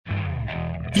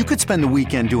You could spend the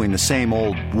weekend doing the same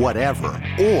old whatever,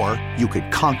 or you could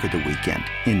conquer the weekend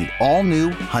in the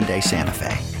all-new Hyundai Santa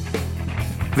Fe.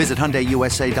 Visit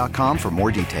HyundaiUSA.com for more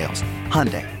details.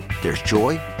 Hyundai, there's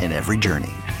joy in every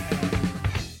journey.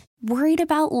 Worried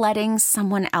about letting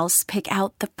someone else pick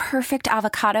out the perfect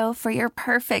avocado for your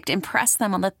perfect impress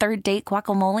them on the third date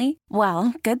guacamole?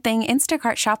 Well, good thing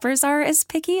Instacart shoppers are as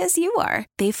picky as you are.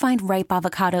 They find ripe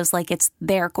avocados like it's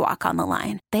their guac on the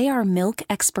line. They are milk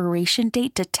expiration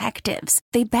date detectives.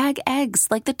 They bag eggs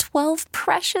like the 12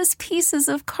 precious pieces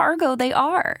of cargo they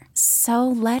are. So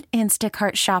let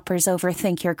Instacart shoppers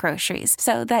overthink your groceries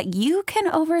so that you can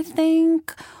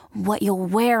overthink what you'll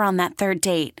wear on that third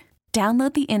date.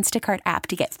 Download the Instacart app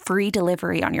to get free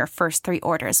delivery on your first 3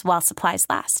 orders while supplies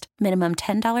last. Minimum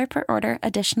 $10 per order.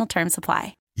 Additional terms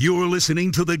apply. You're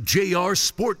listening to the JR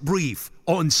Sport Brief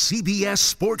on CBS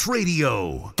Sports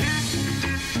Radio.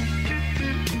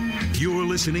 You're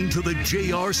listening to the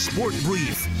JR Sport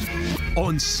Brief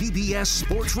on CBS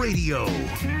Sports Radio.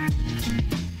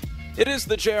 It is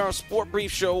the JR Sport Brief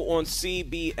show on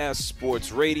CBS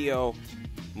Sports Radio.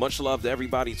 Much love to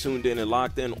everybody tuned in and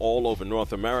locked in all over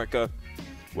North America.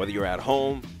 Whether you're at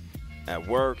home, at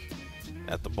work,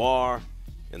 at the bar,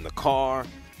 in the car,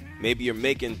 maybe you're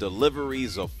making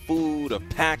deliveries of food, of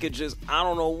packages. I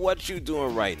don't know what you're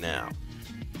doing right now.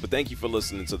 But thank you for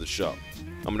listening to the show.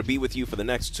 I'm going to be with you for the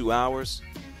next 2 hours.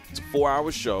 It's a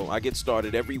 4-hour show. I get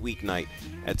started every weeknight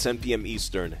at 10 p.m.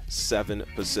 Eastern, 7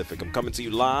 Pacific. I'm coming to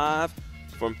you live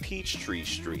from Peachtree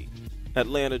Street,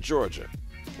 Atlanta, Georgia.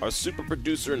 Our super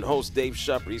producer and host, Dave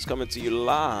Shepard, he's coming to you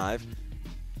live.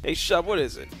 Hey, Shep, what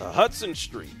is it? Hudson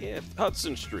Street. Yeah,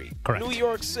 Hudson Street. Correct. New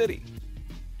York City.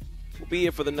 We'll be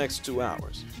here for the next 2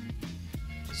 hours.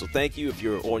 So thank you if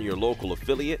you're on your local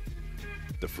affiliate,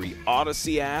 the free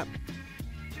Odyssey app,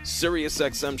 Sirius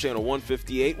XM channel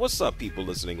 158. What's up, people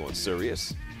listening on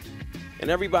Sirius? And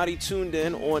everybody tuned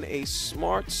in on a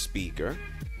smart speaker.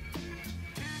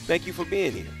 Thank you for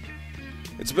being here.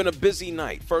 It's been a busy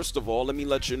night. First of all, let me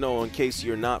let you know, in case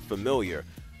you're not familiar,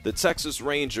 the Texas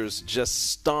Rangers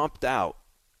just stomped out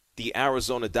the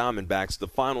Arizona Diamondbacks. The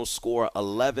final score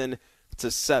 11-7.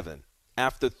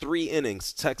 After 3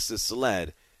 innings, Texas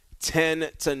led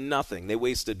 10-0. They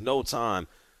wasted no time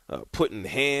putting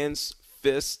hands,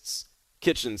 fists,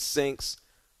 kitchen sinks,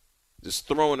 just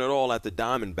throwing it all at the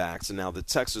Diamondbacks. And now the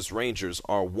Texas Rangers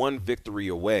are 1 victory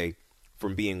away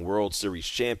from being World Series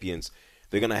champions.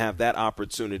 They're going to have that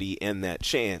opportunity and that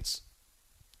chance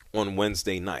on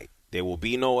Wednesday night. There will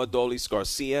be no Adolis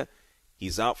Garcia.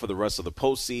 He's out for the rest of the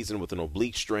postseason with an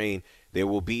oblique strain. There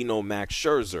will be no Max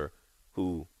Scherzer,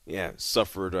 who,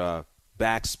 suffered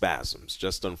back spasms.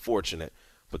 Just unfortunate.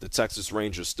 But the Texas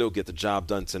Rangers still get the job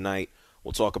done tonight.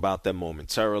 We'll talk about them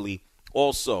momentarily.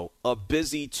 Also, a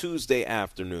busy Tuesday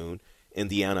afternoon in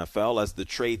the NFL as the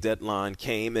trade deadline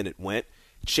came and it went.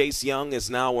 Chase Young is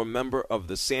now a member of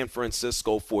the San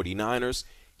Francisco 49ers.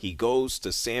 He goes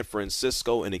to San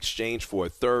Francisco in exchange for a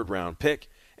third-round pick.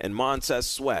 And Montez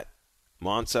Sweat,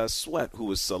 who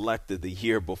was selected the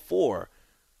year before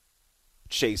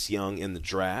Chase Young in the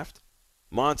draft,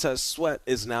 Montez Sweat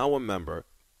is now a member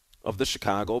of the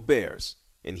Chicago Bears.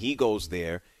 And he goes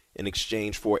there in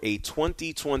exchange for a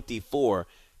 2024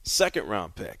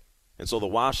 second-round pick. And so the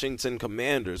Washington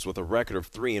Commanders, with a record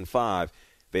of 3-5,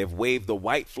 they have waved the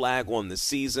white flag on the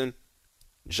season.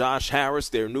 Josh Harris,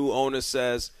 their new owner,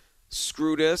 says,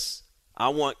 screw this. I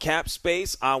want cap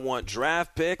space. I want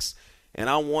draft picks. And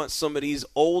I want some of these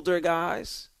older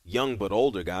guys, young but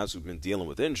older guys who've been dealing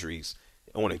with injuries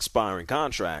on expiring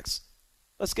contracts.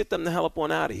 Let's get them the hell up on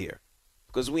out of here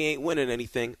because we ain't winning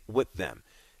anything with them.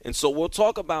 And so we'll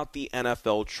talk about the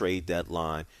NFL trade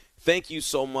deadline. Thank you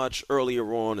so much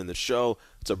earlier on in the show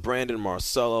to Brandon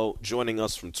Marcello joining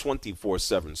us from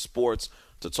 24/7 Sports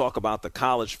to talk about the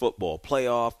college football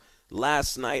playoff.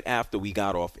 Last night after we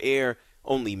got off air,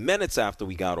 only minutes after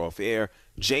we got off air,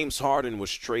 James Harden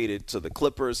was traded to the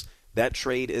Clippers. That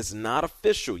trade is not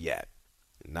official yet.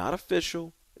 Not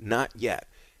official, not yet.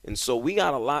 And so we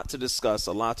got a lot to discuss,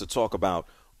 a lot to talk about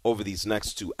over these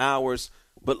next 2 hours.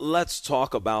 But let's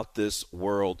talk about this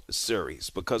World Series,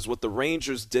 because what the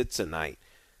Rangers did tonight,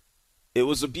 it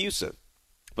was abusive.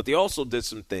 But they also did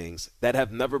some things that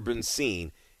have never been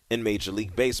seen in Major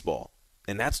League Baseball.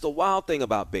 And that's the wild thing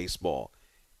about baseball.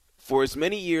 For as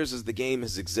many years as the game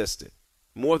has existed,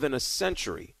 more than a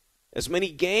century, as many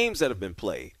games that have been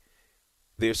played,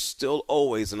 there's still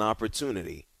always an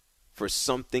opportunity for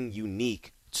something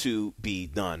unique to be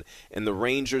done. And the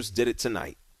Rangers did it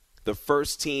tonight. The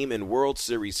first team in World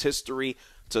Series history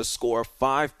to score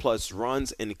 5+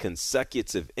 runs in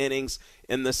consecutive innings.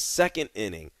 In the second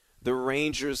inning, the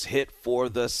Rangers hit for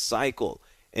the cycle,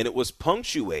 and it was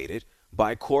punctuated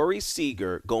by Corey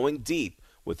Seager going deep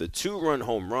with a 2-run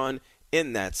home run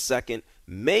in that second,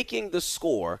 making the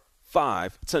score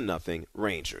 5-0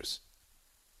 Rangers.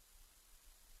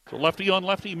 It's a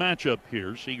lefty-on-lefty matchup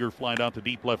here. Seager flying out to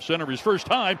deep left center his first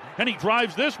time, and he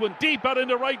drives this one deep out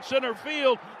into right center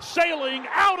field, sailing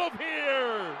out of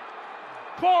here.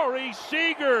 Corey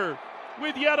Seager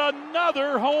with yet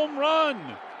another home run.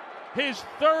 His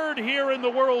third here in the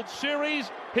World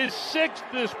Series, his sixth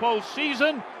this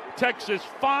postseason. Texas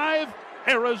 5,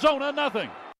 Arizona nothing.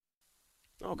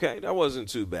 Okay, that wasn't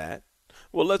too bad.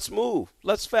 Well, let's move.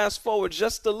 Let's fast forward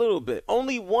just a little bit.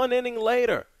 Only 1 inning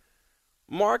later,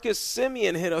 Marcus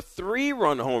Semien hit a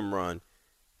 3-run home run.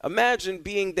 Imagine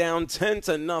being down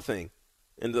 10-0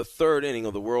 in the third inning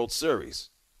of the World Series.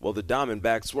 Well, the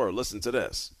Diamondbacks were. Listen to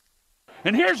this.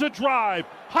 And here's a drive,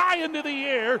 high into the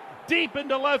air, deep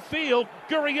into left field.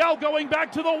 Gurriel going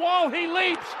back to the wall. He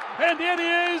leaps, and it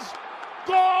is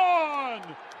gone.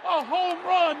 A home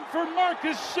run for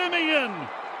Marcus Semien.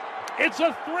 It's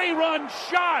a 3-run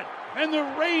shot, and the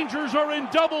Rangers are in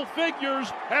double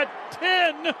figures at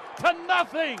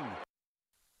 10-0.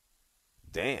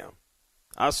 Damn.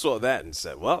 I saw that and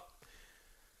said, well,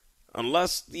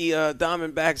 unless the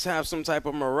Diamondbacks have some type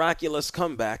of miraculous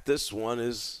comeback, this one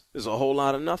is a whole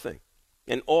lot of nothing.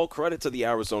 And all credit to the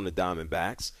Arizona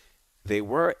Diamondbacks. They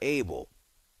were able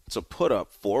to put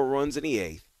up 4 runs in the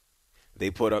 8th. They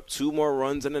put up 2 more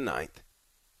runs in the 9th.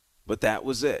 But that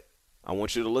was it. I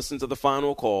want you to listen to the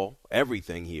final call,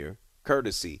 everything here,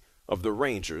 courtesy of the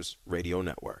Rangers Radio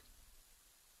Network.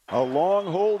 A long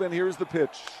hold, and here's the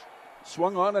pitch.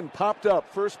 Swung on and popped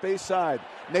up, first base side.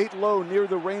 Nate Lowe near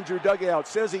the Ranger dugout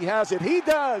says he has it. He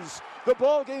does! The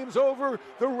ball game's over.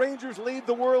 The Rangers lead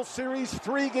the World Series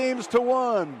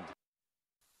 3-1.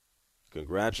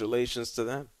 Congratulations to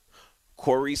them.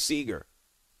 Corey Seager,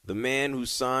 the man who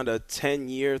signed a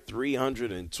 10-year,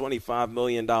 $325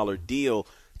 million deal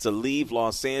to leave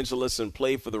Los Angeles and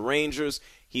play for the Rangers.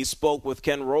 He spoke with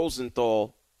Ken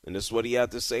Rosenthal, and this is what he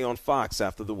had to say on Fox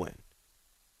after the win.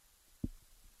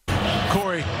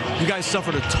 Corey, you guys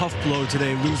suffered a tough blow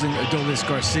today, losing Adolis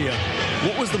Garcia.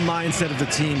 What was the mindset of the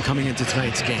team coming into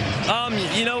tonight's game?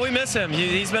 We miss him.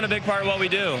 He's been a big part of what we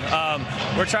do.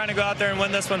 We're trying to go out there and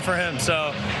win this one for him.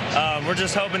 So we're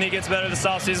just hoping he gets better this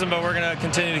offseason, but we're going to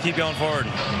continue to keep going forward.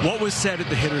 What was said at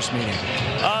the hitters meeting?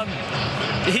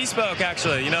 He spoke,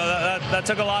 actually. That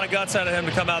took a lot of guts out of him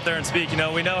to come out there and speak.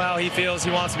 We know how he feels.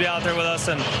 He wants to be out there with us,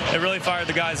 and it really fired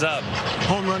the guys up.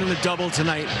 Home run and a double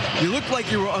tonight. You looked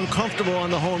like you were uncomfortable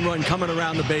on the home run coming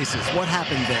around the bases. What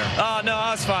happened there? No,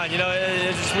 I was fine.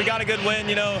 We got a good win.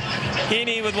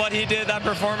 Heaney, with what he did, that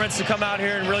performance to come out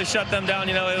here and really shut them down,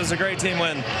 it was a great team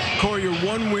win. Corey, you're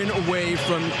 1 win away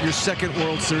from your second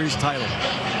World Series title.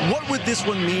 What would this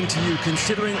one mean to you,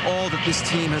 considering all that this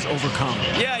team has overcome?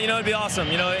 Yeah, it'd be awesome.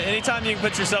 Anytime you can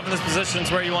put yourself in this position,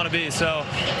 it's where you want to be. So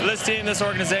for this team, this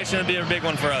organization, it'd be a big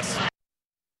one for us.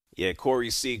 Yeah, Corey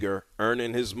Seager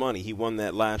earning his money. He won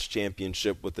that last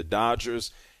championship with the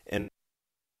Dodgers. And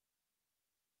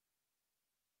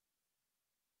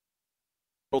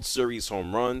World Series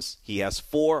home runs. He has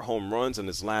 4 home runs in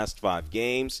his last 5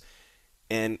 games.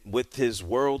 And with his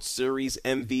World Series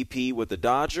MVP with the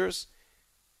Dodgers,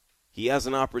 he has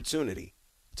an opportunity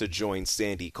to join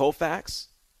Sandy Koufax,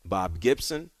 Bob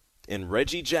Gibson, and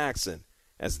Reggie Jackson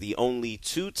as the only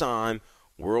 2-time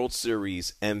World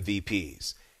Series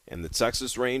MVPs. And the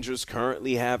Texas Rangers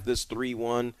currently have this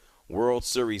 3-1 World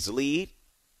Series lead.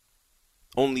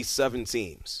 Only 7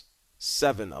 teams,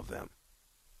 7 of them,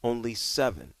 only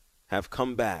 7 have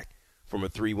come back from a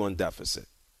 3-1 deficit.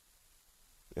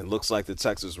 It looks like the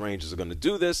Texas Rangers are going to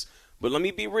do this, but let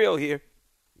me be real here.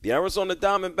 The Arizona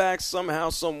Diamondbacks, somehow,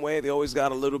 some way, they always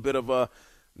got a little bit of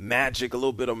magic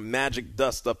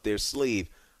dust up their sleeve.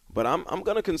 But I'm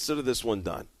going to consider this one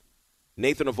done.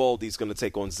 Nathan Eovaldi's going to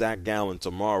take on Zach Gallen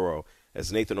tomorrow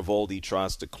as Nathan Eovaldi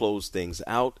tries to close things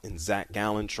out and Zach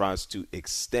Gallen tries to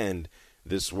extend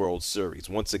this World Series.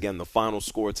 Once again, the final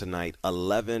score tonight,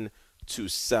 11-7.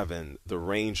 The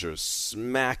Rangers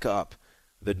smack up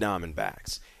the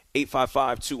Diamondbacks.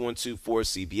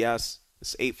 855-212-4CBS.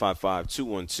 It's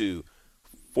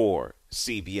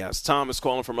 855-212-4CBS. Thomas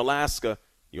calling from Alaska.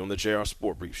 You're on the JR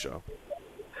Sport Brief Show.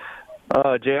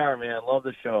 JR, man, love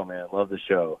the show, man. Love the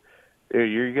show.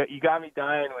 You got me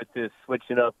dying with this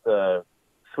switching up the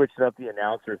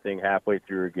announcer thing halfway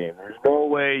through a game. There's no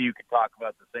way you could talk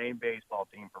about the same baseball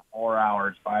team for 4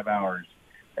 hours, 5 hours,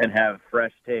 and have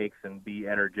fresh takes and be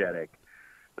energetic.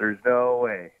 There's no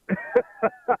way.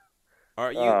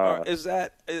 Is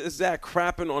that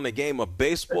crapping on the game of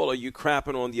baseball, or are you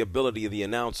crapping on the ability of the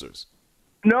announcers?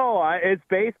 No, it's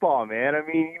baseball, man. I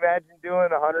mean, imagine doing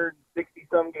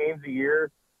 160-some games a year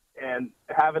and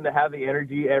having to have the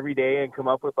energy every day and come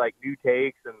up with, like, new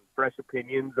takes and fresh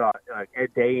opinions on a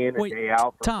day in and day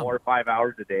out for Tom, 4 or 5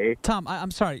 hours a day. Tom,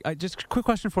 I'm sorry. Just a quick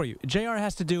question for you. JR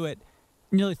has to do it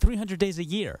nearly 300 days a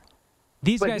year.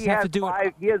 These guys have to do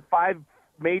it. He has 4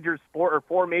 major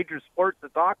sports to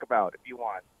talk about if you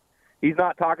want. He's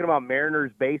not talking about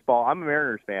Mariners baseball. I'm a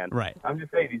Mariners fan. Right. I'm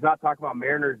just saying he's not talking about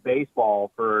Mariners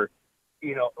baseball for,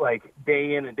 like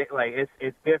day in and day. Like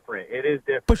it's different. It is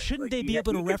different. But shouldn't they be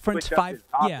able to reference 5?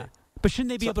 Yeah. But shouldn't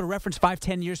they be able to reference 5,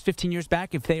 10 years, 15 years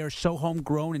back if they are so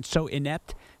homegrown and so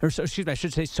inept, or so, excuse me, I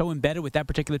should say so embedded with that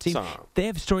particular team? They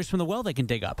have stories from the well they can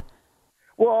dig up.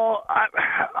 Well,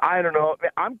 I don't know.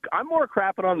 I'm more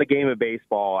crapping on the game of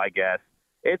baseball, I guess.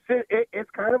 It's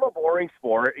kind of a boring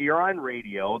sport. You're on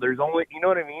radio. There's only, you know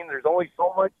what I mean? There's only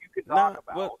so much you can talk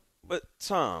about. But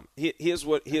Tom, here's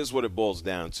what it boils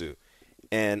down to.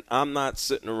 And I'm not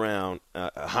sitting around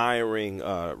hiring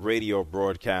radio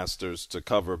broadcasters to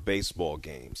cover baseball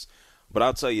games. But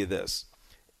I'll tell you this.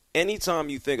 Anytime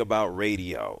you think about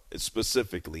radio,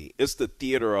 specifically, it's the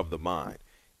theater of the mind.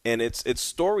 And it's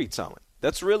storytelling.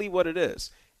 That's really what it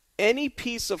is. Any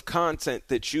piece of content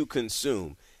that you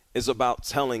consume is about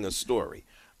telling a story.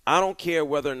 I don't care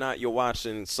whether or not you're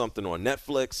watching something on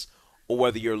Netflix or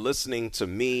whether you're listening to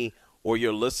me or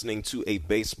you're listening to a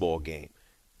baseball game.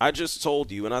 I just told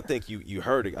you, and I think you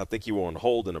heard it. I think you were on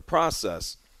hold in the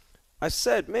process. I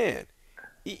said, man,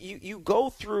 you go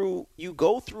through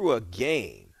a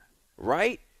game,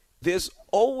 right? There's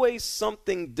always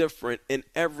something different in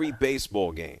every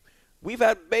baseball game. We've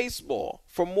had baseball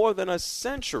for more than a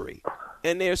century,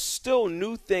 and there's still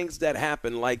new things that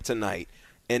happen like tonight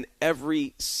in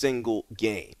every single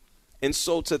game. And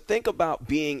so to think about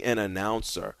being an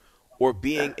announcer or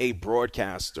being a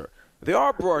broadcaster, there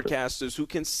are broadcasters who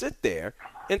can sit there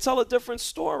and tell a different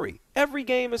story. Every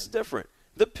game is different.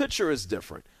 The pitcher is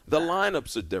different. The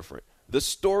lineups are different. The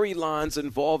storylines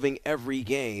involving every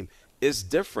game is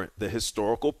different. The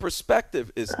historical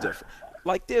perspective is different.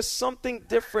 Like there's something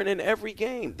different in every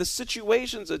game. The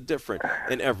situations are different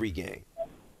in every game.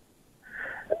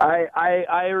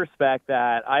 I respect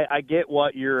that. I get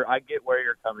where you're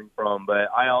coming from, but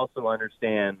I also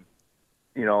understand,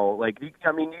 then you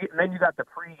got the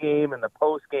pregame and the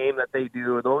postgame that they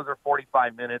do. Those are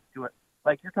 45 minutes to it.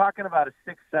 Like you're talking about a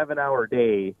 6-7 hour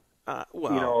day.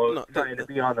 Trying to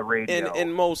be on the radio.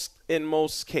 In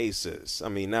most cases, I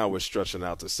mean, now we're stretching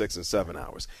out to 6 and 7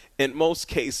 hours. In most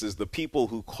cases, the people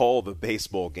who call the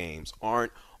baseball games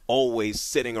aren't always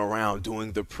sitting around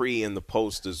doing the pre and the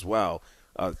post as well.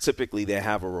 Typically, they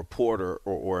have a reporter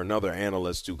or another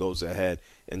analyst who goes ahead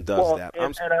and does that.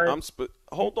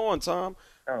 Hold on, Tom.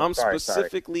 I'm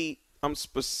specifically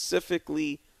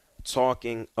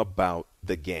talking about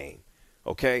the game.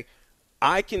 Okay.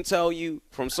 I can tell you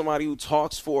from somebody who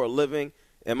talks for a living,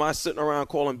 am I sitting around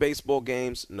calling baseball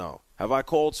games? No. Have I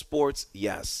called sports?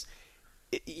 Yes.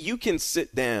 You can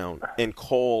sit down and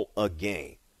call a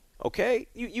game, okay?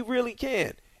 You really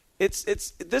can.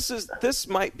 This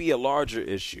might be a larger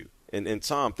issue. And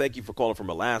Tom, thank you for calling from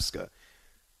Alaska.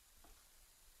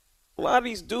 A lot of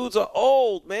these dudes are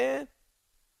old, man.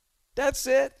 That's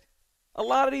it. A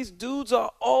lot of these dudes are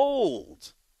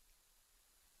old.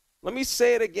 Let me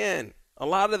say it again. A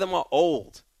lot of them are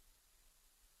old.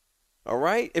 All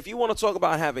right? If you want to talk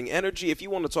about having energy, if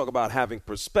you want to talk about having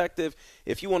perspective,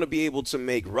 if you want to be able to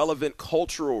make relevant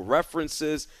cultural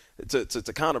references to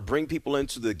kind of bring people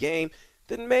into the game,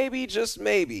 then maybe, just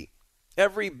maybe,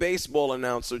 every baseball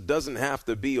announcer doesn't have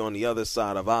to be on the other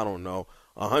side of,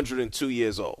 102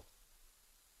 years old.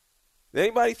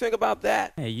 Anybody think about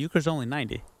that? Hey, Euchre's only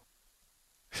 90.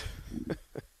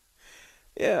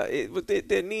 Yeah, but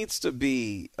there needs to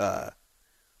be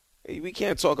we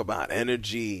can't talk about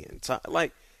energy and time.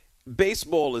 Like,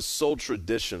 baseball is so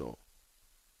traditional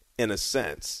in a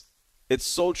sense. It's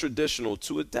so traditional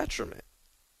to a detriment.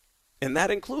 And that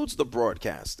includes the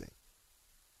broadcasting.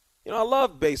 I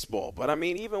love baseball, but I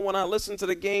mean, even when I listen to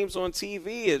the games on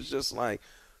TV, it's just like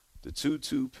the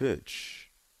 2-2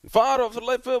 pitch. Fire off the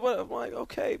left field. I'm like,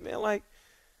 okay, man, like,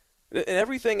 and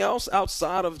everything else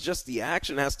outside of just the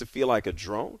action has to feel like a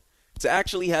drone. To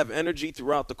actually have energy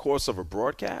throughout the course of a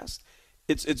broadcast,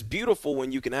 it's beautiful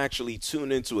when you can actually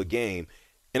tune into a game,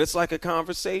 and it's like a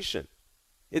conversation.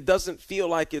 It doesn't feel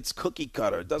like it's cookie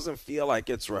cutter. It doesn't feel like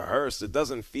it's rehearsed. It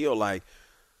doesn't feel like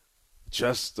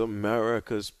just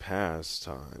America's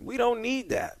pastime. We don't need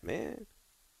that, man.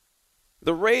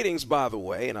 The ratings, by the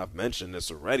way, and I've mentioned this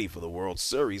already for the World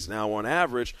Series, now on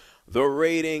average, the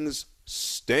ratings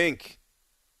stink.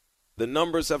 The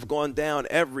numbers have gone down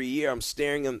every year. I'm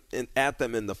staring at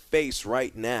them in the face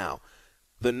right now.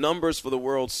 The numbers for the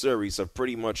World Series have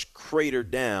pretty much cratered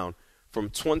down from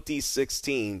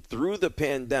 2016 through the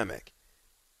pandemic,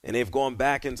 and they've gone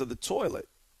back into the toilet.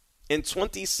 In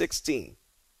 2016,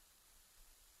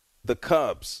 the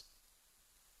Cubs,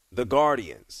 the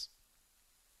Guardians,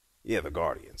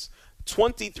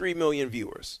 23 million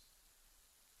viewers.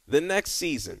 The next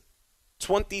season,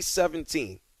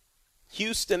 2017,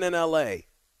 Houston and LA,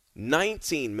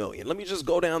 19 million. Let me just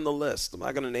go down the list. I'm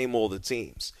not going to name all the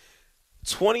teams.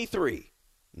 23,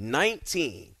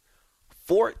 19,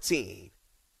 14,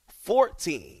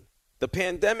 14. The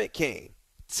pandemic came.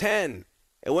 10.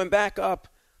 It went back up.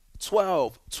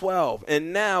 12, 12.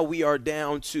 And now we are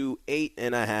down to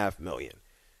 8.5 million.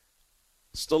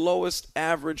 It's the lowest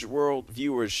average world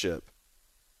viewership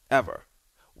ever.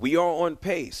 We are on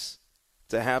pace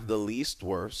to have the least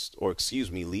watched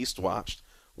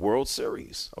World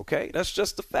Series. Okay? That's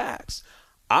just the facts.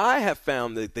 I have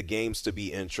found the games to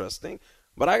be interesting,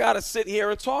 but I got to sit here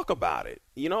and talk about it.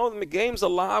 You know, the game's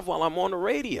alive while I'm on the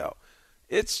radio.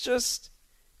 It's just,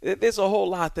 there's a whole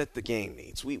lot that the game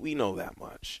needs. We know that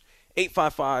much.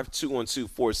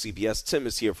 855-212-4CBS. Tim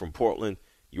is here from Portland.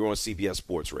 You're on CBS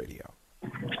Sports Radio.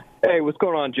 Hey, what's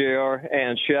going on, JR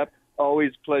and Shep?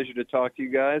 Always a pleasure to talk to you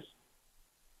guys.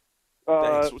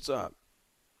 Thanks. What's up?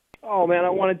 Oh, man, I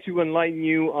wanted to enlighten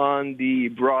you on the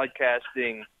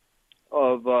broadcasting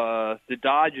of the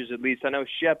Dodgers, at least. I know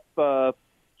Shep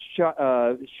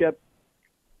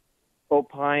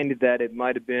opined that it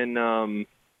might have been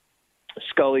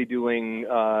Scully doing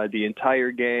the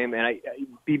entire game, and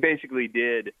he basically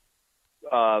did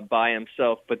by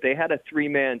himself. But they had a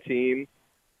three-man team,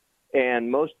 and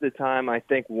most of the time I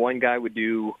think one guy would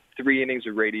do 3 innings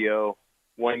of radio,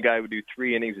 one guy would do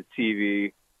 3 innings of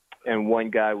TV, and one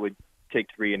guy would take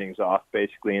 3 innings off,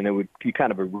 basically, and it would be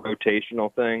kind of a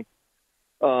rotational thing.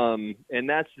 And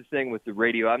that's the thing with the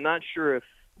radio. I'm not sure if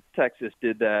Texas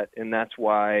did that, and that's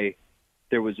why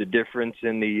there was a difference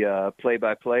in the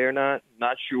play-by-play or not.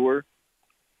 Not sure.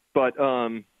 But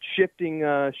shifting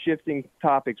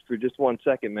topics for just 1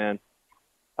 second, man.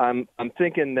 I'm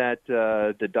thinking that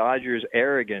the Dodgers'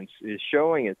 arrogance is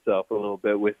showing itself a little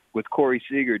bit with Corey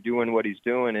Seager doing what he's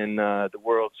doing in the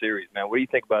World Series, man. What do you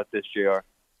think about this, JR?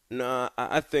 No,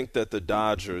 I think that the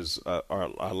Dodgers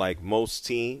are like most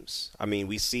teams. I mean,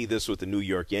 we see this with the New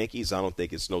York Yankees. I don't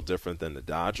think it's no different than the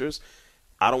Dodgers.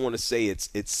 I don't want to say it's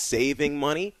saving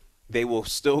money. They will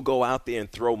still go out there and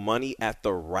throw money at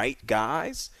the right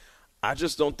guys. I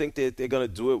just don't think that they're going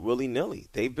to do it willy-nilly.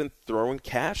 They've been throwing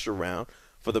cash around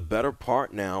for the better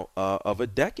part now of a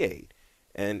decade.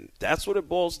 And that's what it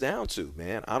boils down to,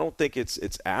 man. I don't think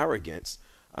it's arrogance.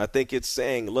 I think it's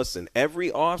saying, listen,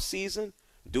 every offseason,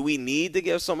 do we need to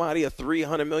give somebody a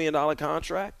 $300 million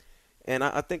contract? And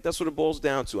I think that's what it boils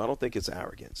down to. I don't think it's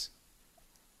arrogance.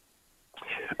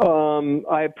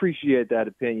 I appreciate that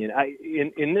opinion.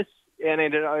 In this, and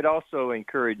it also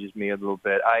encourages me a little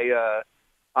bit.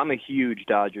 I'm a huge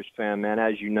Dodgers fan, man,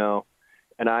 as you know,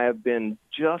 and I have been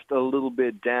just a little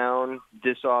bit down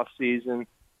this off season.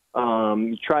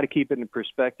 Try to keep it in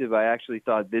perspective. I actually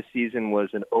thought this season was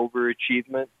an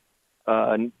overachievement,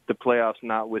 the playoffs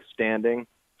notwithstanding.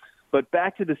 But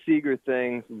back to the Seager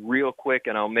thing real quick,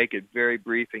 and I'll make it very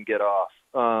brief and get off.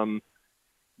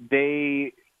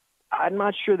 I'm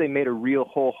not sure they made a real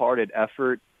wholehearted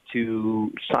effort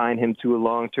to sign him to a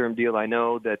long-term deal. I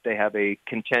know that they have a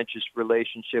contentious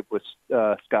relationship with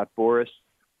Scott Boras,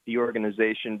 the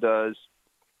organization does.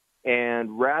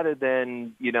 And rather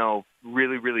than,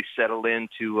 really, really settle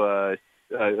into a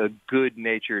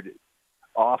good-natured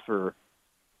offer,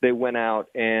 they went out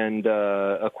and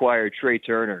acquired Trey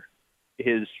Turner.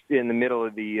 In the middle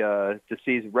of the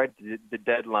season, right at the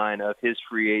deadline of his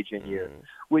free agent year,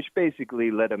 which basically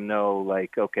let him know,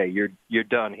 like, okay, you're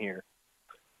done here.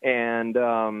 And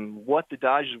what the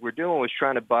Dodgers were doing was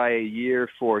trying to buy a year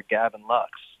for Gavin Lux.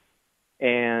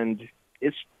 And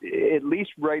it's, at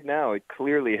least right now, it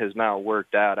clearly has not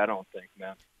worked out, I don't think,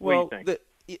 man. What do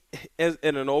you think?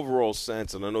 In an overall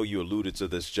sense, and I know you alluded to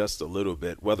this just a little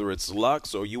bit, whether it's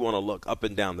Lux or you want to look up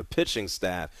and down the pitching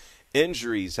staff,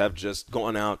 injuries have just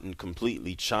gone out and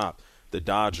completely chopped the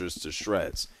Dodgers to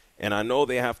shreds. And I know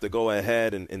they have to go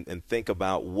ahead and think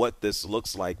about what this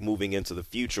looks like moving into the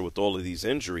future with all of these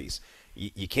injuries.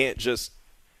 You can't just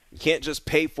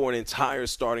pay for an entire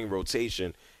starting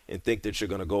rotation and think that you're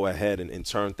going to go ahead and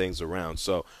turn things around.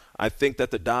 So I think that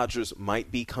the Dodgers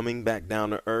might be coming back down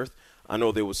to earth. I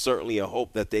know there was certainly a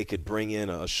hope that they could bring in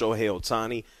a Shohei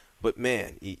Ohtani. But,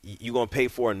 man, you're going to pay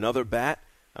for another bat?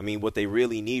 I mean, what they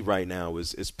really need right now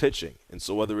is pitching. And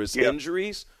so whether it's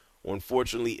injuries or,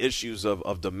 unfortunately, issues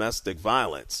of domestic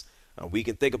violence, we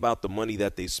can think about the money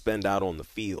that they spend out on the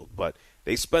field. But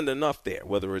they spend enough there,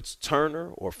 whether it's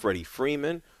Turner or Freddie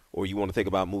Freeman, or you want to think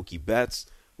about Mookie Betts.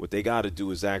 What they got to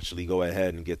do is actually go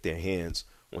ahead and get their hands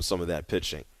on some of that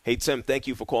pitching. Hey, Tim, thank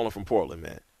you for calling from Portland,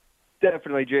 man.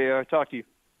 Definitely, JR. Talk to you.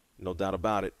 No doubt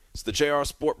about it. It's the JR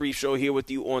Sport Brief Show here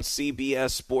with you on CBS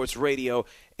Sports Radio,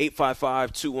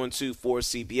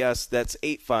 855-212-4CBS. That's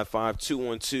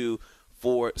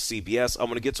 855-212-4CBS. I'm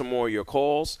going to get to more of your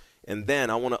calls, and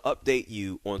then I want to update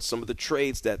you on some of the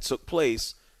trades that took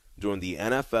place during the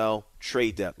NFL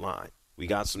trade deadline. We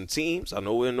got some teams. I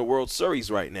know we're in the World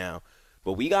Series right now,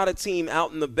 but we got a team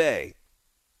out in the Bay.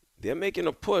 They're making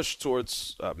a push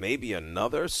towards maybe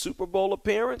another Super Bowl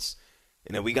appearance.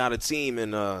 And then we got a team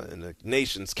in the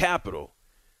nation's capital.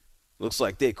 Looks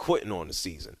like they're quitting on the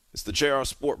season. It's the JR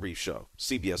Sport Brief Show,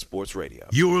 CBS Sports Radio.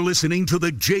 You're listening to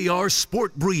the JR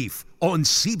Sport Brief on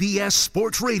CBS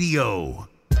Sports Radio.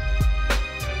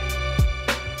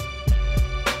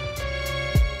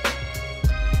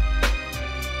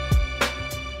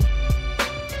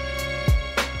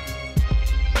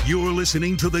 You're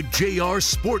listening to the JR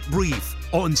Sport Brief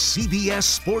on CBS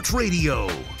Sports Radio.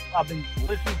 I've been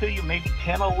listening to you maybe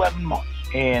 10 or 11 months,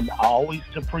 and I always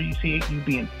appreciate you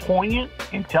being poignant,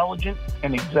 intelligent,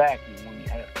 and exacting when you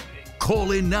have to be.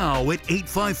 Call in now at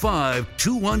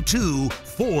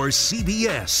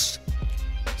 855-212-4CBS.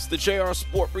 It's the JR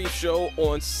Sport Brief Show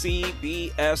on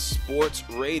CBS Sports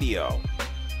Radio.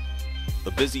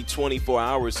 A busy 24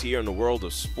 hours here in the world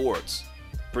of sports.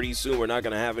 Pretty soon we're not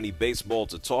going to have any baseball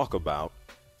to talk about,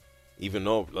 even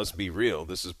though, let's be real,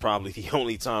 this is probably the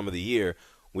only time of the year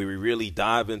where we really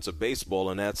dive into baseball,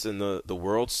 and that's in the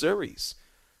World Series.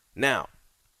 Now,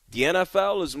 the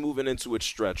NFL is moving into its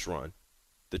stretch run.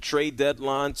 The trade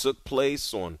deadline took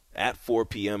place at 4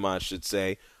 p.m., I should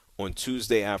say, on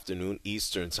Tuesday afternoon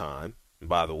Eastern Time. And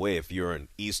by the way, if you're in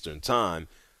Eastern Time,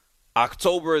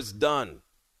 October is done.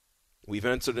 We've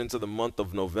entered into the month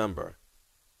of November.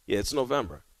 Yeah, it's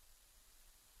November.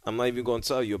 I'm not even going to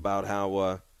tell you about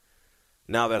how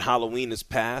now that Halloween is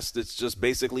past, it's just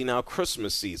basically now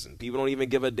Christmas season. People don't even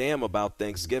give a damn about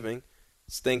Thanksgiving.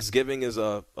 Thanksgiving is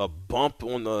a bump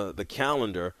on the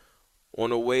calendar on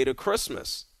the way to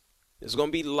Christmas. There's going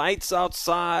to be lights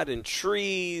outside and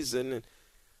trees, and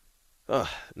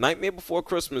Nightmare Before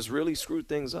Christmas really screwed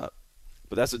things up.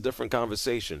 But that's a different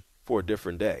conversation for a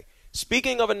different day.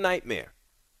 Speaking of a nightmare,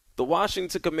 the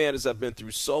Washington Commanders have been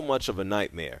through so much of a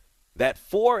nightmare that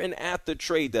for and at the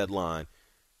trade deadline,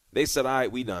 they said, all right,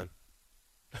 we done.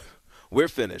 We're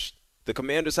finished. The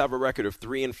Commanders have a record of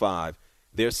 3-5.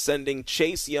 They're sending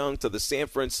Chase Young to the San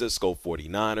Francisco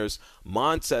 49ers.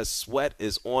 Montez Sweat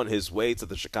is on his way to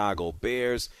the Chicago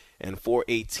Bears. And for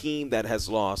a team that has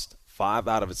lost 5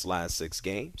 out of its last 6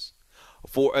 games,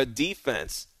 for a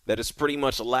defense that is pretty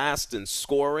much last in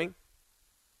scoring,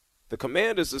 the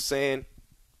Commanders are saying,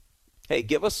 hey,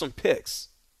 give us some picks.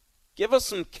 Give us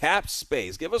some cap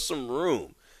space. Give us some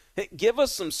room. Hey, give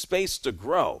us some space to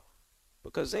grow,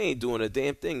 because they ain't doing a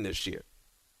damn thing this year.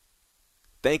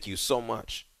 Thank you so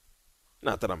much.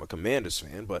 Not that I'm a Commanders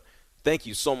fan, but thank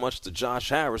you so much to Josh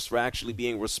Harris for actually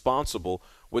being responsible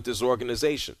with this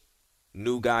organization.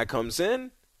 New guy comes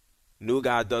in, new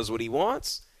guy does what he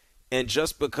wants, and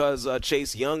just because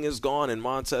Chase Young is gone and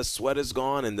Montez Sweat is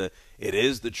gone and it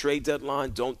is the trade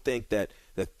deadline, don't think that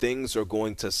things are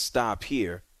going to stop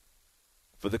here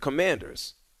for the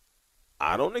Commanders.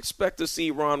 I don't expect to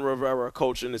see Ron Rivera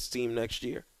coaching his team next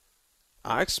year.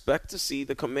 I expect to see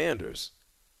the Commanders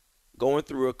going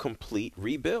through a complete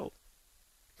rebuild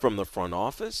from the front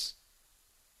office.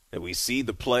 And we see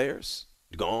the players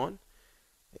gone.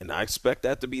 And I expect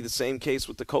that to be the same case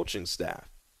with the coaching staff.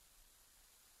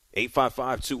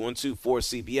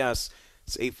 855-212-4CBS.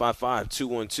 It's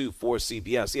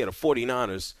 855-212-4CBS. Yeah, the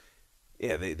 49ers,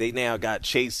 yeah, they now got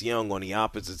Chase Young on the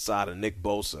opposite side of Nick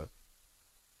Bosa.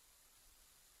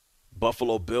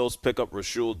 Buffalo Bills pick up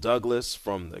Rasul Douglas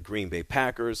from the Green Bay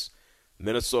Packers.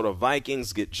 Minnesota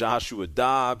Vikings get Joshua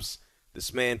Dobbs.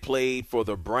 This man played for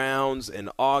the Browns in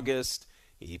August.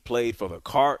 He played for the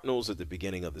Cardinals at the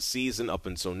beginning of the season up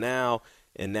until now.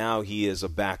 And now he is a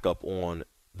backup on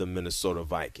the Minnesota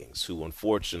Vikings, who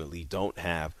unfortunately don't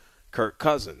have Kirk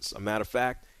Cousins. A matter of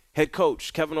fact, head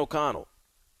coach Kevin O'Connell,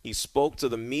 he spoke to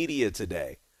the media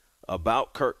today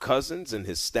about Kirk Cousins and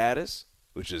his status,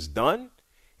 which is done.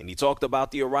 And he talked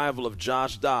about the arrival of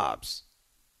Josh Dobbs.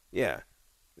 Yeah,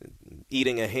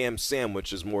 Eating a ham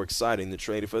sandwich is more exciting than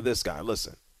trading for this guy.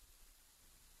 Listen.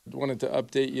 Wanted to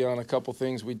update you on a couple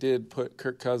things. We did put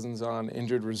Kirk Cousins on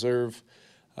injured reserve,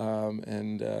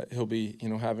 and he'll be,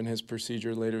 having his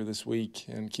procedure later this week,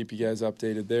 and keep you guys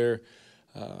updated there.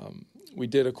 We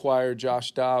did acquire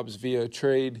Josh Dobbs via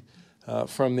trade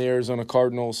from the Arizona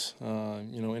Cardinals,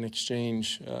 in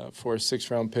exchange for a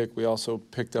 6th-round pick. We also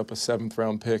picked up a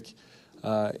 7th-round pick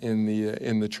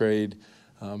in the trade.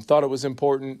 Thought it was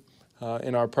important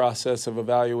in our process of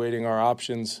evaluating our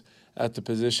options at the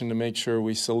position to make sure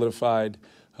we solidified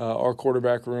our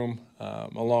quarterback room,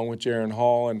 along with Jaron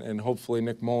Hall and hopefully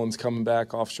Nick Mullins coming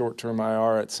back off short-term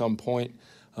IR at some point.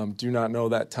 Do not know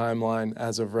that timeline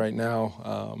as of right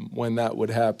now when that would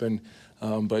happen.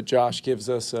 But Josh gives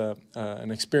us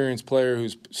an experienced player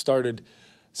who's started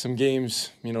some games,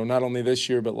 not only this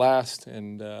year but last,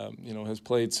 and has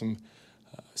played some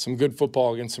good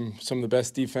football against some of the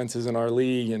best defenses in our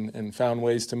league and found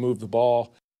ways to move the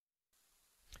ball.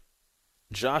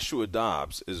 Joshua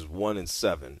Dobbs is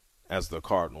 1-7 as the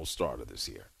Cardinals starter this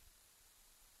year.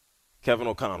 Kevin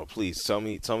O'Connell, please tell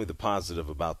me the positive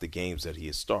about the games that he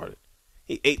has started.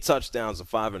 8 touchdowns and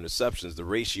 5 interceptions. The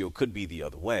ratio could be the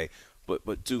other way,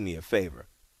 but do me a favor.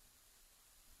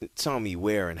 Tell me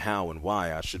where and how and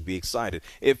why I should be excited.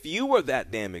 If you were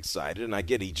that damn excited, and I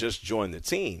get he just joined the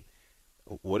team,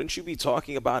 wouldn't you be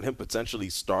talking about him potentially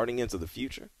starting into the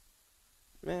future?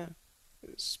 Man,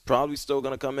 it's probably still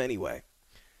going to come anyway.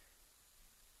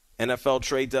 NFL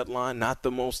trade deadline, not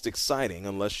the most exciting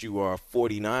unless you are a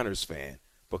 49ers fan.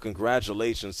 But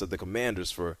congratulations to the Commanders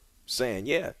for saying,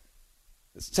 yeah,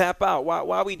 let's tap out. Why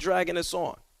are we dragging this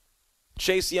on?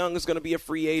 Chase Young is going to be a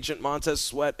free agent. Montez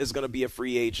Sweat is going to be a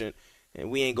free agent.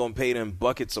 And we ain't going to pay them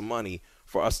buckets of money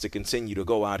for us to continue to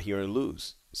go out here and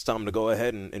lose. It's time to go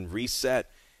ahead and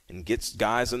reset and get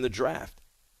guys in the draft.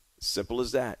 Simple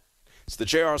as that. It's the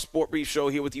JR Sport Brief Show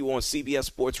here with you on CBS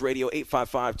Sports Radio,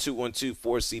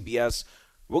 855-212-4CBS.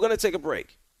 We're going to take a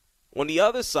break. On the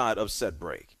other side of said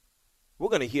break, we're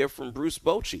going to hear from Bruce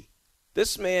Bochy.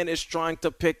 This man is trying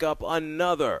to pick up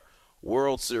another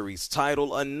World Series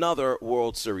title, another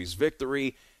World Series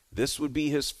victory. This would be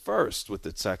his first with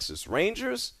the Texas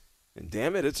Rangers. And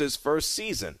damn it, it's his first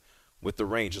season with the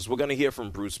Rangers. We're going to hear from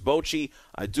Bruce Bochy.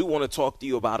 I do want to talk to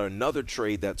you about another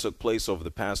trade that took place over the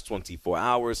past 24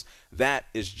 hours. That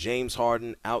is James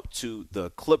Harden out to the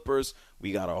Clippers.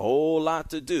 We got a whole lot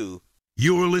to do.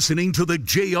 You're listening to the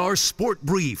JR Sport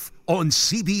Brief on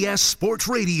CBS Sports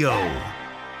Radio.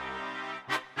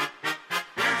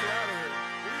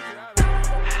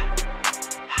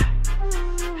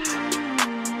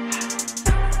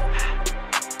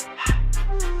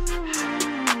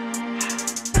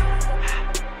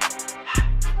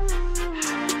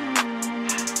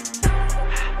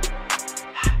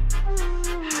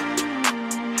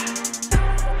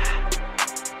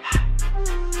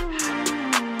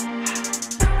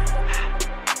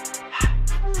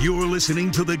 You're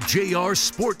listening to the JR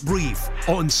Sport Brief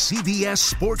on CBS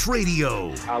Sports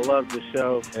Radio. I love the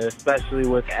show, and especially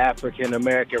with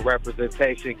African-American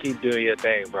representation. Keep doing your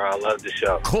thing, bro. I love the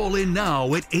show. Call in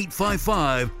now at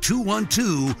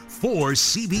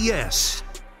 855-212-4CBS.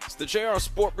 It's the JR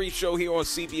Sport Brief Show here on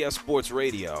CBS Sports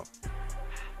Radio.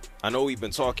 I know we've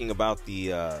been talking about the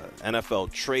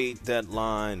NFL trade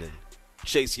deadline and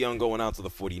Chase Young going out to the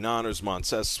 49ers,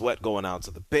 Montez Sweat going out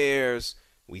to the Bears.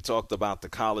 We talked about the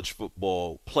college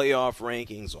football playoff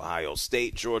rankings, Ohio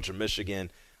State, Georgia,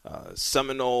 Michigan,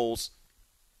 Seminoles.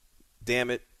 Damn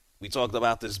it. We talked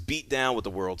about this beatdown with the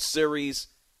World Series.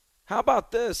 How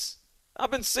about this?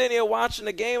 I've been sitting here watching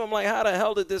the game. I'm like, how the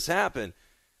hell did this happen?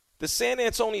 The San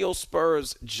Antonio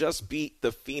Spurs just beat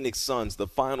the Phoenix Suns, the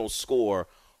final score,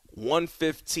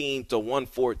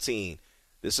 115-114.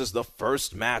 This is the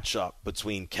first matchup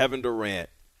between Kevin Durant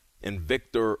and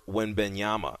Victor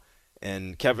Wembenyama.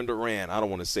 And Kevin Durant, I don't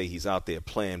want to say he's out there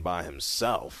playing by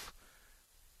himself.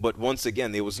 But once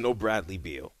again, there was no Bradley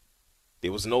Beal.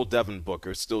 There was no Devin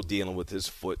Booker, still dealing with his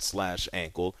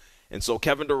foot/ankle. And so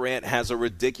Kevin Durant has a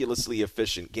ridiculously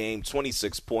efficient game,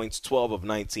 26 points, 12 of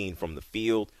 19 from the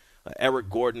field. Eric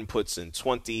Gordon puts in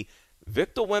 20.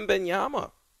 Victor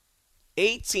Wembenyama,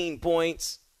 18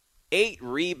 points, 8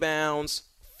 rebounds,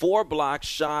 4 block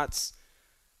shots.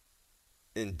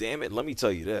 And damn it, let me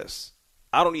tell you this.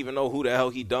 I don't even know who the hell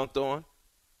he dunked on,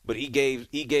 but he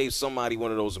gave somebody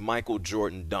one of those Michael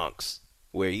Jordan dunks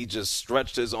where he just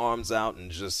stretched his arms out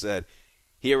and just said,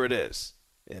 here it is.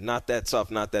 And not that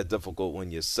tough, not that difficult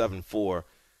when you're 7'4",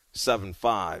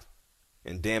 7'5".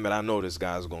 And damn it, I know this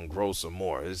guy's going to grow some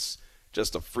more. It's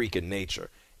just a freak of nature.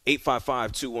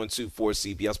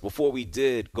 855-212-4CBS. Before we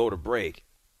did go to break,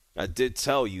 I did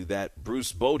tell you that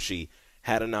Bruce Bochy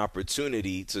had an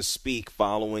opportunity to speak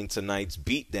following tonight's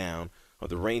beatdown of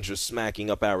the Rangers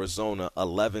smacking up Arizona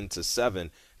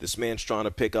 11-7. This man's trying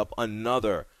to pick up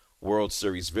another World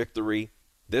Series victory,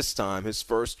 this time his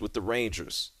first with the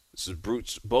Rangers. This is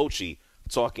Bruce Bochy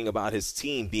talking about his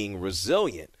team being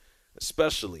resilient,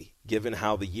 especially given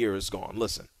how the year has gone.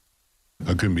 Listen.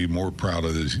 I couldn't be more proud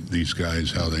of these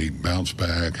guys, how they bounce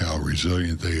back, how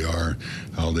resilient they are,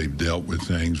 how they've dealt with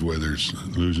things, whether it's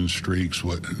losing streaks,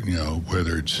 whether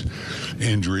it's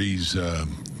injuries.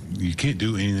 You can't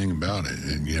do anything about it,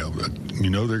 and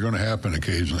they're going to happen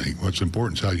occasionally. What's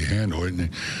important is how you handle it,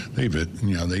 and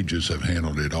they just have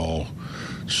handled it all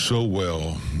so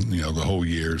well, the whole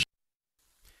year.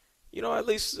 At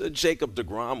least Jacob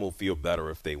deGrom will feel better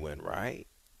if they win, right?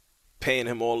 Paying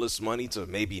him all this money to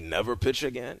maybe never pitch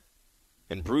again.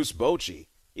 And Bruce Bochy,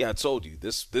 I told you,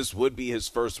 this would be his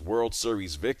first World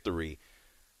Series victory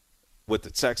with the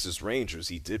Texas Rangers.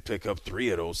 He did pick up 3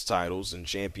 of those titles and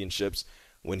championships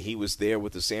when he was there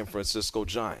with the San Francisco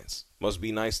Giants. Must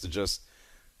be nice to just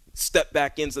step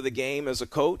back into the game as a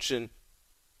coach and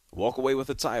walk away with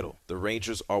a title. The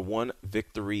Rangers are 1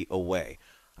 victory away.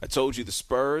 I told you the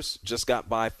Spurs just got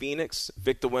by Phoenix.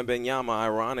 Victor Wembenyama,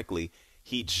 ironically,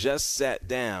 he just sat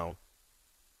down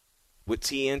with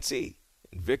TNT.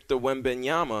 Victor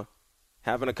Wembenyama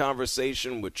having a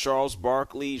conversation with Charles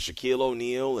Barkley, Shaquille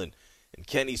O'Neal, and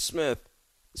Kenny Smith.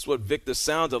 This is what Victor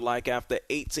sounded like after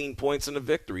 18 points in the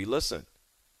victory. Listen.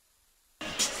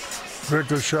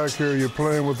 Victor, Shaq here. You're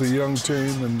playing with a young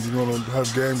team, and you're going to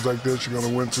have games like this. You're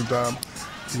going to win some time.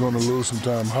 You're going to lose some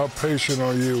time. How patient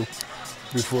are you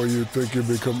before you think you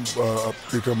become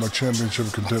a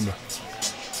championship contender?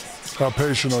 How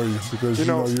patient are you? Because,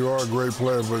 you are a great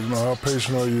player, but, how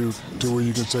patient are you to where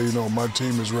you can say, my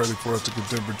team is ready for us to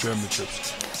contend for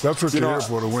championships? That's what you're here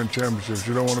for, to win championships.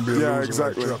 You don't want to be a loser.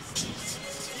 Exactly. Like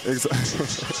Exactly.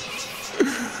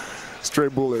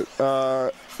 Straight bullet.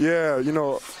 How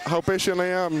patient I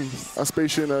am, as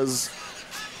patient as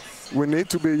we need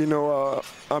to be.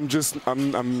 I'm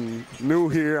new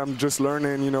here. I'm just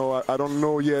learning. I don't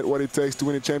know yet what it takes to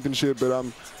win a championship, but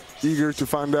I'm eager to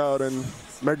find out and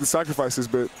make the sacrifices.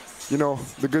 But,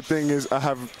 the good thing is I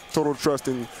have total trust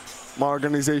in my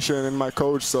organization and my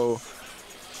coach. So,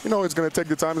 it's going to take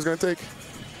the time it's going to take.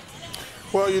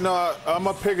 Well, I'm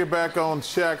going to piggyback on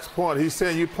Shaq's point. He's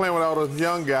saying you're playing with all those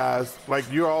young guys, like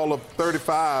you're all of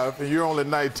 35 and you're only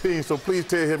 19, so please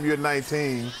tell him you're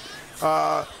 19.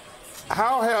 How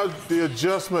has the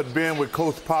adjustment been with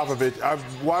Coach Popovich? I've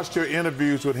watched your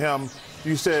interviews with him.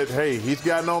 You said, hey, he's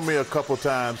gotten on me a couple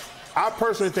times. I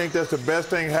personally think that's the best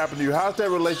thing happened to you. How's that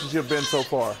relationship been so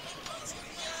far?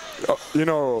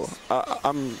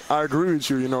 I agree with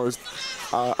you.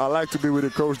 I like to be with a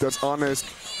coach that's honest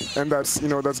and that's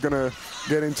gonna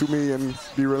get into me and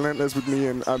be relentless with me,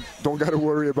 and I don't gotta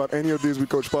worry about any of this with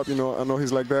Coach Pop. I know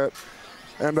he's like that,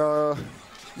 and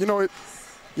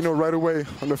right away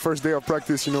on the first day of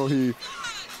practice, he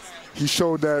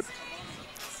showed that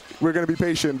we're gonna be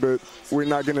patient, but we're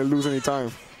not gonna lose any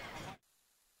time.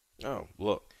 Oh,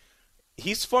 look,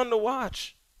 he's fun to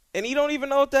watch, and he don't even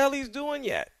know what the hell he's doing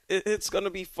yet. It's going to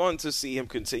be fun to see him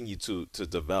continue to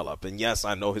develop. And, yes,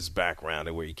 I know his background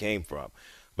and where he came from.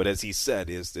 But as he said,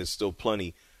 there's still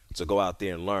plenty to go out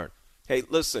there and learn. Hey,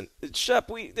 listen, Shep,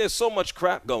 there's so much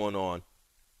crap going on.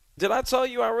 Did I tell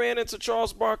you I ran into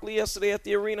Charles Barkley yesterday at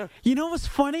the arena? You know what's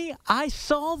funny? I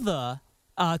saw the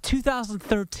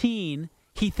 2013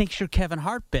 He Thinks You're Kevin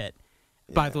Hart bit.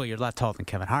 Yeah. By the way, you're a lot taller than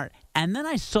Kevin Hart. And then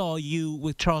I saw you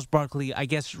with Charles Barkley, I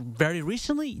guess, very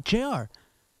recently. JR.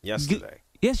 Yesterday.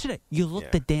 You look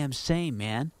the damn same,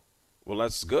 man. Well,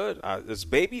 that's good. It's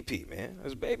baby P, man.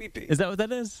 It's baby P. Is that what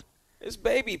that is? It's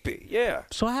baby P, yeah.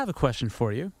 So I have a question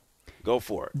for you. Go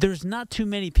for it. There's not too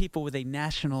many people with a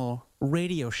national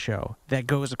radio show that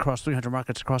goes across 300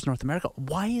 markets across North America.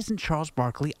 Why isn't Charles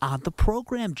Barkley on the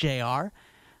program, JR?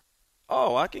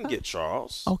 Oh, I can get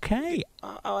Charles. Okay.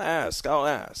 I'll ask.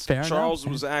 Charles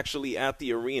was actually at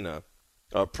the arena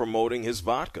promoting his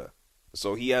vodka.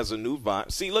 So he has a new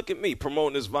vodka. See, look at me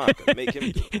promoting his vodka. Make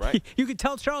him do it, right? You could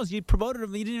tell Charles you promoted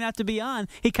him. You didn't have to be on.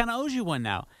 He kind of owes you one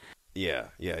now. Yeah.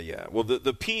 Well,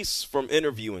 the piece from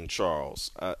interviewing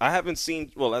Charles, I haven't seen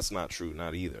 – well, that's not true,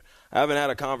 not either. I haven't had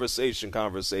a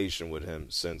conversation with him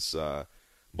since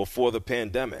before the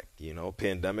pandemic.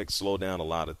 Pandemic slowed down a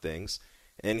lot of things.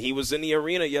 And he was in the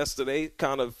arena yesterday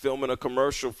kind of filming a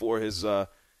commercial for his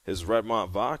Redmont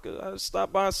vodka. I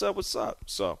stopped by and said, what's up?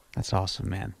 So that's awesome,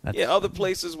 man. Other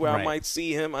places where I might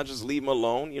see him, I just leave him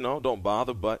alone, don't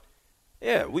bother. But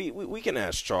Yeah, we can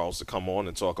ask Charles to come on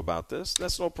and talk about this.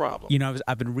 That's no problem. You know,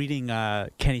 I've been reading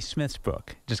Kenny Smith's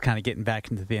book, just kind of getting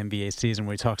back into the NBA season,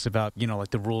 where he talks about, you know,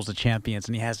 like the rules of champions.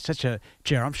 And he has such a –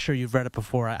 Jer, I'm sure you've read it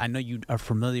before. I know you are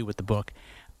familiar with the book.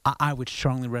 I would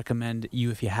strongly recommend you,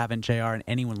 if you haven't, JR, and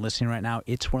anyone listening right now,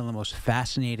 it's one of the most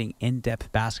fascinating,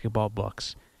 in-depth basketball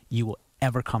books you will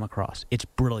ever come across. It's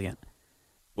brilliant.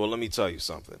 Well, let me tell you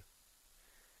something.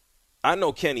 I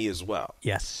know Kenny as well.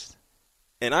 Yes.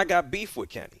 And I got beef with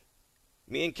Kenny.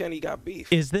 Me and Kenny got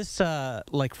beef. Is this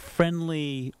like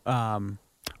friendly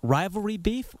rivalry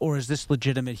beef, or is this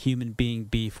legitimate human being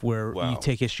beef where you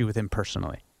take issue with him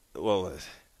personally? Well,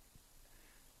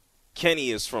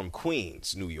 Kenny is from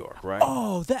Queens, New York, right?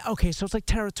 Oh, okay. So it's like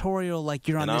territorial, like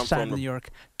you're on this side of New York.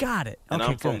 Got it. And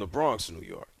okay, I'm from the Bronx, New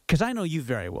York. Because I know you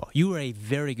very well. You are a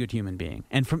very good human being.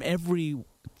 And from every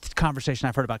conversation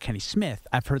I've heard about Kenny Smith,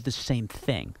 I've heard the same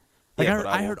thing. Like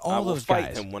I heard all those guys. I will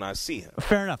fight him when I see him.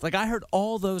 Fair enough. Like I heard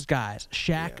all those guys,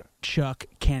 Shaq, Chuck,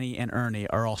 Kenny, and Ernie,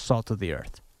 are all salt of the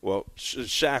earth. Well,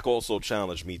 Shaq also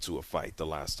challenged me to a fight the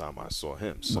last time I saw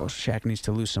him. So. Well, Shaq needs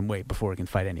to lose some weight before he can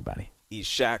fight anybody.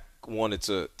 Shaq wanted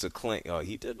to claim.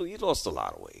 He did. He lost a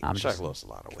lot of weight. Shaq lost a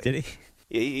lot of weight. Did he?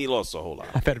 Yeah, he lost a whole lot.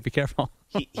 I better be careful.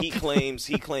 he claims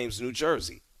New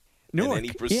Jersey. Newark, and then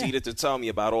he proceeded to tell me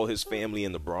about all his family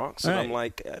in the Bronx. And I'm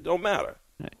like, don't matter.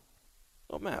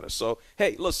 Don't matter. So,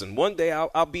 hey, listen, one day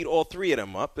I'll beat all three of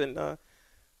them up, and the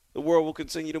world will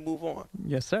continue to move on.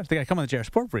 Yes, sir. I think I come on the JR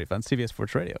Sport Brief on CBS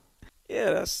Sports Radio.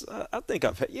 Yeah, that's. I think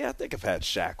I've had had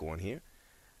Shaq on here.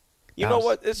 You know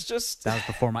what? It's just that was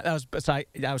before my. That was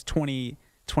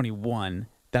 2021.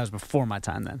 That was before my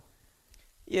time then.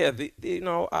 Yeah,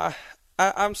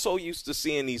 I'm so used to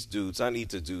seeing these dudes. I need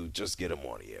to just get them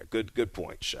on the air. Good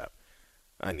point, Shep.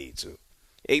 I need to.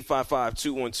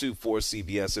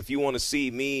 855-212-4CBS. If you want to see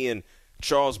me and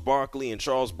Charles Barkley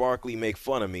make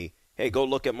fun of me, hey, go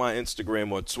look at my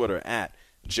Instagram or Twitter at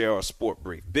JR Sport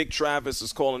Brief. Big Travis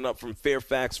is calling up from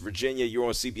Fairfax, Virginia. You're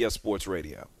on CBS Sports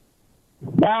Radio.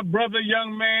 My brother,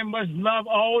 young man, much love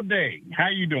all day. How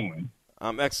you doing?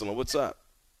 I'm excellent. What's up?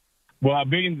 Well,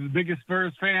 being the biggest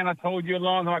Spurs fan, I told you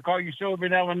along, I call you show every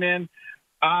now and then.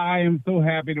 I am so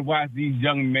happy to watch these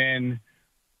young men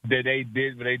that they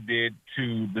did what they did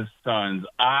to the Suns.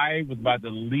 I was about to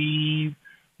leave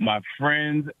my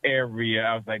friend's area.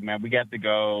 I was like, man, we got to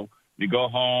go. We go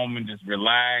home and just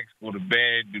relax, go to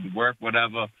bed, do the work,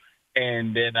 whatever.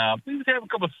 And then we just have a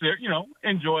couple of,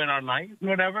 enjoying our night,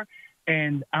 whatever.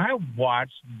 And I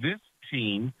watched this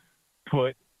team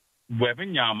put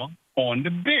Wembenyama on the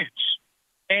bench.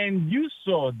 And you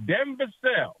saw Devin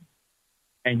Vassell,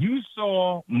 and you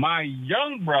saw my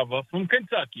young brother from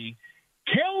Kentucky,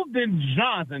 Keldon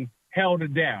Johnson, held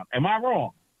it down. Am I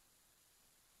wrong?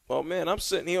 Well, man, I'm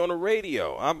sitting here on the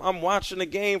radio. I'm watching the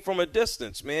game from a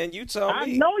distance, man. You tell me. I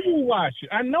know you watch it.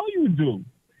 I know you do.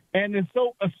 And it's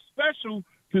so special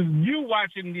to you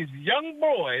watching these young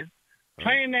boys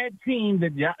playing that team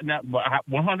that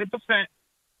 100%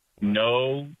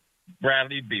 no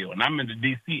Bradley Beal. And I'm in the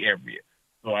D.C. area.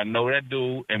 So I know that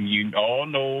dude, and you all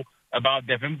know about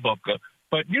Devin Booker.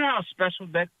 But you know how special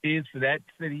that is for that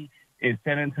city in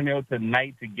San Antonio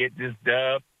tonight to get this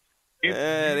dub?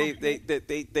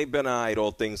 They've been all right,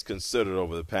 all things considered,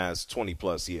 over the past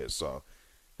 20-plus years. So,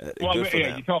 good for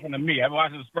them. You're talking to me. I've been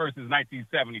watching the Spurs since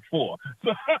 1974.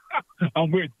 So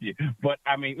I'm with you. But,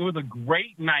 I mean, it was a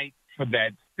great night for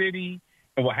that city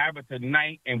and what happened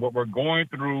tonight and what we're going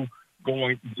through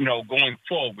going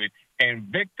forward. And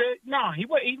Victor, no, he's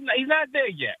not there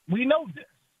yet. We know this.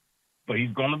 But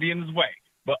he's going to be in his way.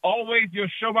 But always your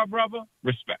show, my brother,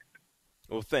 respect.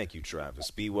 Well, thank you, Travis.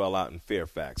 Be well out in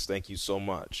Fairfax. Thank you so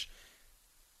much.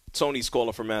 Tony's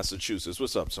calling from Massachusetts.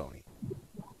 What's up, Tony?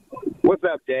 What's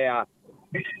up, JR?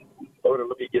 Hold on,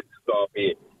 let me get this off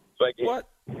here. What?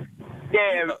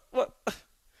 Yeah. What?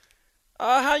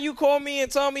 How you call me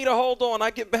and tell me to hold on? I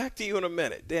get back to you in a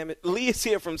minute. Damn it. Lee is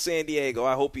here from San Diego.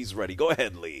 I hope he's ready. Go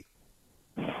ahead, Lee.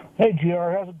 Hey,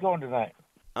 JR, how's it going tonight?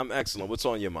 I'm excellent. What's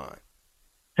on your mind?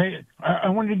 Hey, I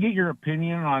wanted to get your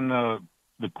opinion on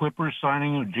the Clippers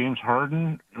signing of James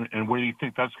Harden and whether you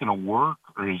think that's going to work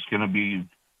or is going to be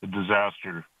a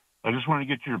disaster. I just want to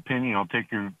get your opinion. I'll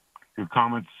take your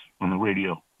comments on the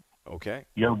radio. Okay.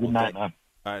 You have a good night, man.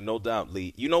 All right, no doubt,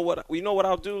 Lee. You know what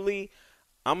I'll do, Lee?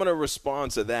 I'm going to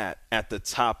respond to that at the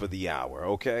top of the hour,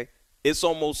 okay? It's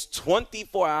almost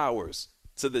 24 hours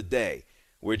to the day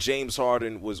where James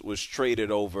Harden was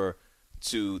traded over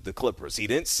to the Clippers. He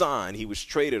didn't sign. He was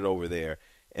traded over there,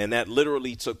 and that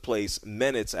literally took place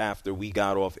minutes after we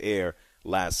got off air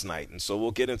last night. And so we'll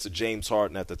get into James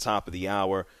Harden at the top of the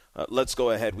hour. Let's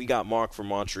go ahead. We got Mark from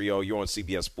Montreal. You're on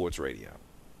CBS Sports Radio.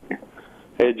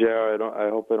 Hey, JR, I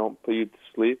hope I don't put you to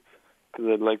sleep because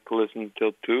I'd like to listen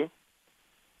till 2.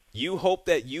 You hope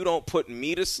that you don't put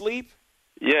me to sleep?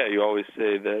 Yeah, you always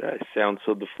say that I sound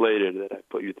so deflated that I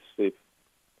put you to sleep.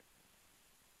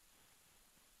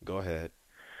 Go ahead.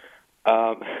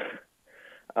 You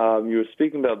were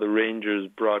speaking about the Rangers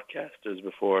broadcasters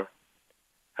before,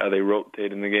 how they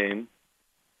rotate in the game.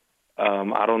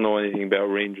 I don't know anything about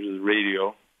Rangers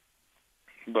radio,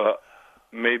 but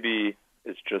maybe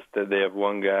it's just that they have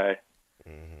one guy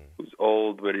who's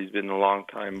old, but he's been a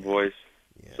long-time voice,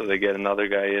 so they get another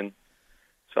guy in.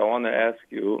 So I want to ask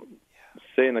you,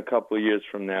 say in a couple of years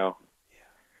from now,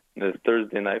 the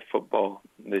Thursday Night Football,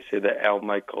 they say that Al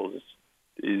Michaels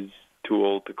is too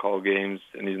old to call games,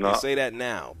 and he's not. You say that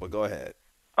now, but go ahead.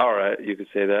 All right, you could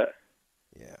say that.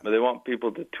 Yeah. But they want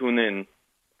people to tune in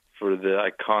for the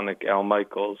iconic Al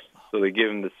Michaels, so they give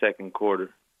him the second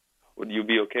quarter. Would you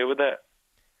be okay with that?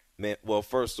 Man, well,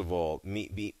 first of all,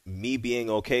 me being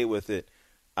okay with it,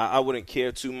 I wouldn't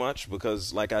care too much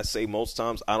because, like I say, most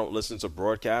times I don't listen to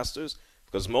broadcasters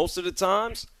because most of the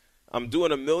times I'm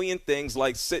doing a million things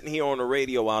like sitting here on the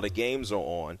radio while the games are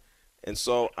on. And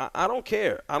so I don't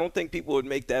care. I don't think people would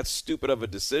make that stupid of a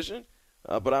decision,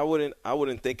 but I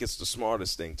wouldn't think it's the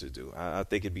smartest thing to do. I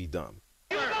think it'd be dumb.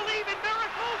 You believe in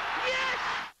miracles? Yes!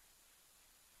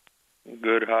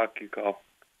 Good hockey call.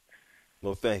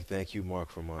 Well, thank you,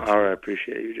 Mark, from Montreal. All right,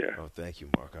 appreciate you, Jack. Oh, thank you,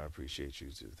 Mark. I appreciate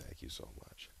you, too. Thank you so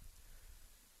much.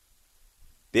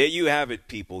 There you have it,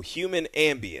 people. Human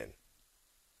Ambien.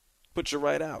 Put you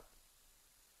right out.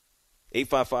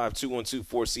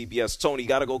 855-212-4CBS. Tony,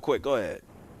 got to go quick. Go ahead.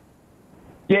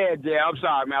 Yeah, Jay, I'm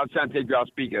sorry, man. I was trying to take you off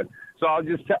speaker. So I was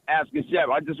just asking Chef,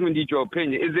 I just want to get your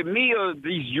opinion. Is it me or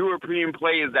these European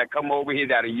players that come over here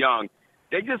that are young,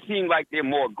 they just seem like they're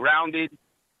more grounded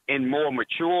and more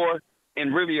mature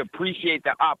and really appreciate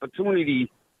the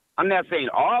opportunity? I'm not saying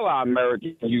all our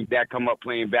American youth that come up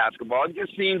playing basketball. It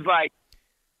just seems like,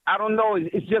 I don't know,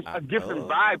 it's just a different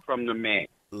vibe from the man.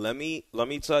 Let me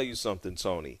tell you something,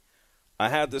 Tony. I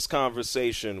had this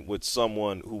conversation with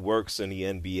someone who works in the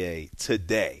NBA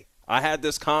today. I had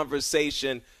this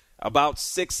conversation about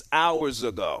 6 hours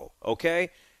ago,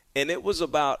 okay? And it was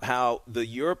about how the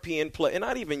European play, and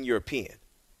not even European,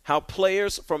 how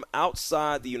players from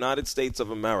outside the United States of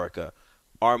America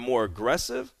are more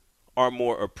aggressive, are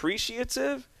more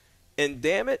appreciative, and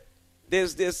damn it,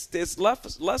 there's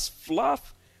less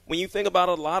fluff when you think about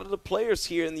a lot of the players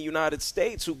here in the United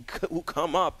States who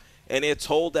come up and they're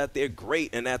told that they're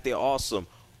great and that they're awesome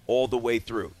all the way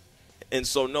through. And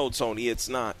so, no, Tony, it's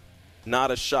not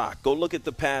a shock. Go look at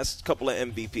the past couple of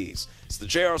MVPs. It's the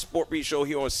JR Sport Brief Show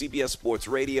here on CBS Sports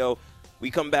Radio.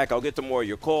 We come back, I'll get to more of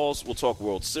your calls. We'll talk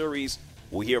World Series.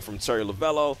 We'll hear from Terry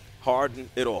Lavello, Harden,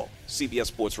 it all. CBS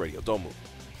Sports Radio. Don't move.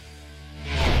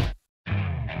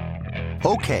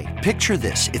 Okay, picture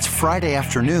this. It's Friday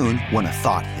afternoon when a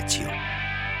thought hits you.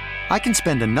 I can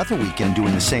spend another weekend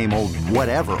doing the same old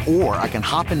whatever, or I can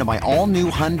hop into my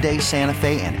all-new Hyundai Santa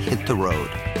Fe and hit the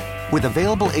road. With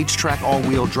available H-Track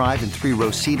all-wheel drive and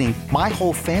 3-row seating, my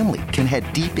whole family can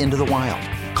head deep into the wild.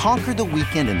 Conquer the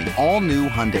weekend in the all-new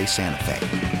Hyundai Santa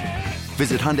Fe.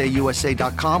 Visit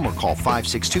HyundaiUSA.com or call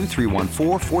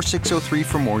 562-314-4603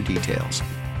 for more details.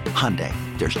 Hyundai,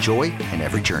 there's joy in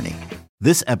every journey.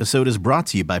 This episode is brought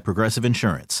to you by Progressive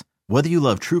Insurance. Whether you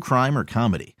love true crime or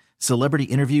comedy, celebrity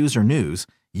interviews or news,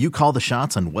 you call the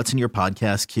shots on what's in your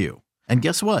podcast queue. And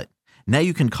guess what? Now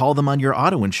you can call them on your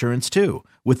auto insurance too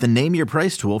with the Name Your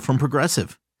Price tool from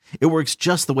Progressive. It works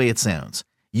just the way it sounds.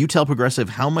 You tell Progressive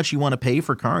how much you want to pay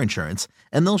for car insurance,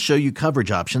 and they'll show you coverage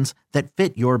options that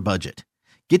fit your budget.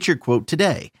 Get your quote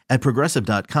today at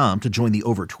Progressive.com to join the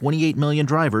over 28 million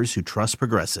drivers who trust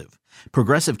Progressive.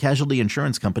 Progressive Casualty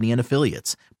Insurance Company and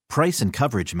Affiliates. Price and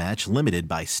coverage match limited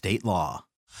by state law.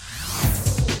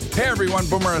 Hey everyone,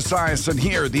 Boomer Esiason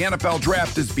here. The NFL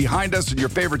Draft is behind us and your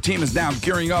favorite team is now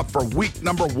gearing up for week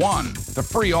number 1. The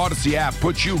free Odyssey app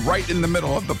puts you right in the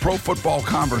middle of the pro football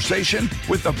conversation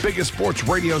with the biggest sports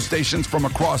radio stations from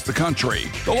across the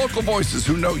country. The local voices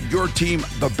who know your team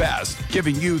the best,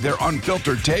 giving you their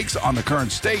unfiltered takes on the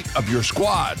current state of your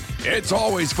squad. It's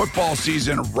always football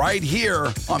season right here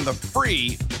on the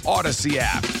free Odyssey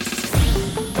app.